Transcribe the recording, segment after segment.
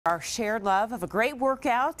Our shared love of a great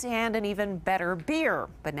workout and an even better beer.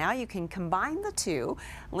 But now you can combine the two.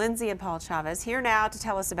 Lindsay and Paul Chavez here now to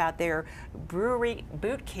tell us about their brewery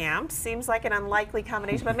boot camp. Seems like an unlikely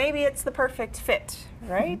combination, but maybe it's the perfect fit,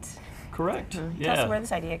 right? Correct. Yeah. Tell us where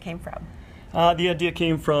this idea came from. The idea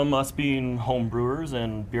came from us being home brewers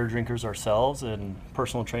and beer drinkers ourselves and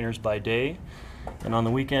personal trainers by day. And on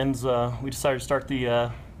the weekends, we decided to start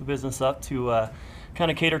the business up to kind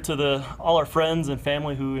of cater to all our friends and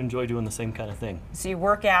family who enjoy doing the same kind of thing. So you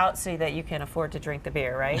work out so that you can afford to drink the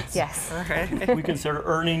beer, right? Yes. All right. We consider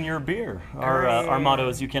earning your beer. Our motto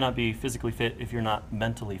is you cannot be physically fit if you're not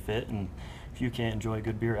mentally fit, and if you can't enjoy a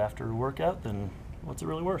good beer after a workout, then what's it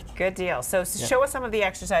really worth? Good deal. So show us some of the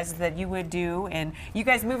exercises that you would do, and you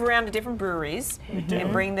guys move around to different breweries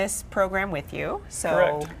and bring this program with you. So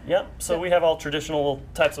correct. Yep. So we have all traditional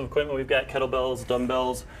types of equipment. We've got kettlebells,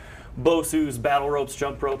 dumbbells, BOSUs, battle ropes,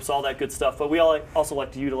 jump ropes, all that good stuff. But we also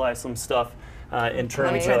like to utilize some stuff in terms of...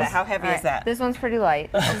 Let me try that. How heavy is that? This one's pretty light.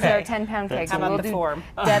 This is our 10-pound keg. How about the form?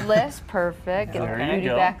 Deadlifts, perfect. Get the There you booty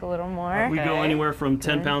go. back a little more. We go anywhere from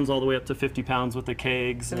 10 pounds all the way up to 50 pounds with the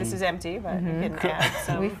kegs. So this is empty, but you can add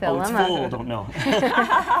some. We fill Oh, it's them full, up. don't know.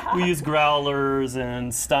 We use growlers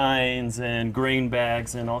and steins and grain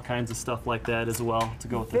bags and all kinds of stuff like that as well to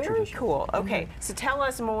go with the Very tradition. cool. Okay, so tell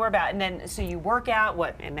us more about, and then, so you work out,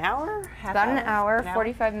 what, an hour? Half About an hour, 45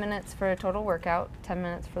 45 minutes for a total workout, 10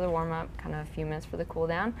 minutes for the warm-up, kind of a few minutes for the cool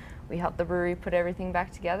down. We help the brewery put everything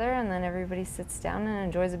back together, and then everybody sits down and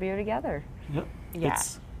enjoys a beer together. Yep. Yeah.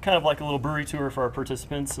 It's kind of like a little brewery tour for our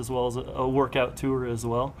participants as well as a workout tour as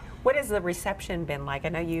well. What has the reception been like? I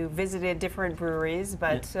know you visited different breweries,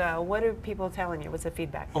 but what are people telling you? What's the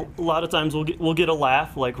feedback? A lot of times we'll get a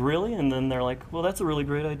laugh, like, really? And then they're like, well, that's a really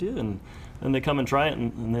great idea. And they come and try it,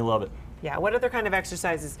 and they love it. Yeah, what other kind of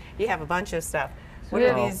exercises? You have a bunch of stuff. What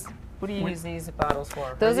are these? What do you use these bottles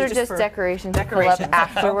for? Those are just decorations to pull up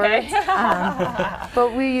afterwards.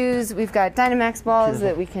 But we've got Dynamax balls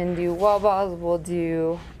that we can do wall balls. We'll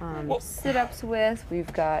do sit-ups with.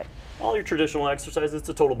 We've got all your traditional exercises. It's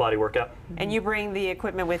a total body workout. And you bring the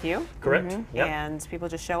equipment with you? Correct. Yep. And people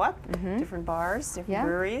just show up, different bars, different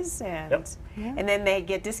breweries, and and then they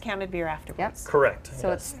get discounted beer afterwards. Correct. So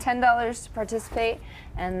it's $10 to participate,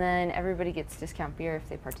 and then everybody gets discount beer if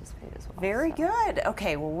they participate as well. Very good.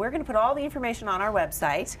 Okay, well, we're going to put all the information on our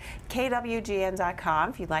website, kwgn.com,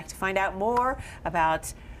 if you'd like to find out more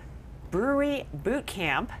about Brewery Boot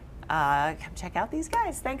Camp. Come check out these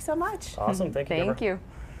guys. Thanks so much. Awesome. Thank you. Thank you.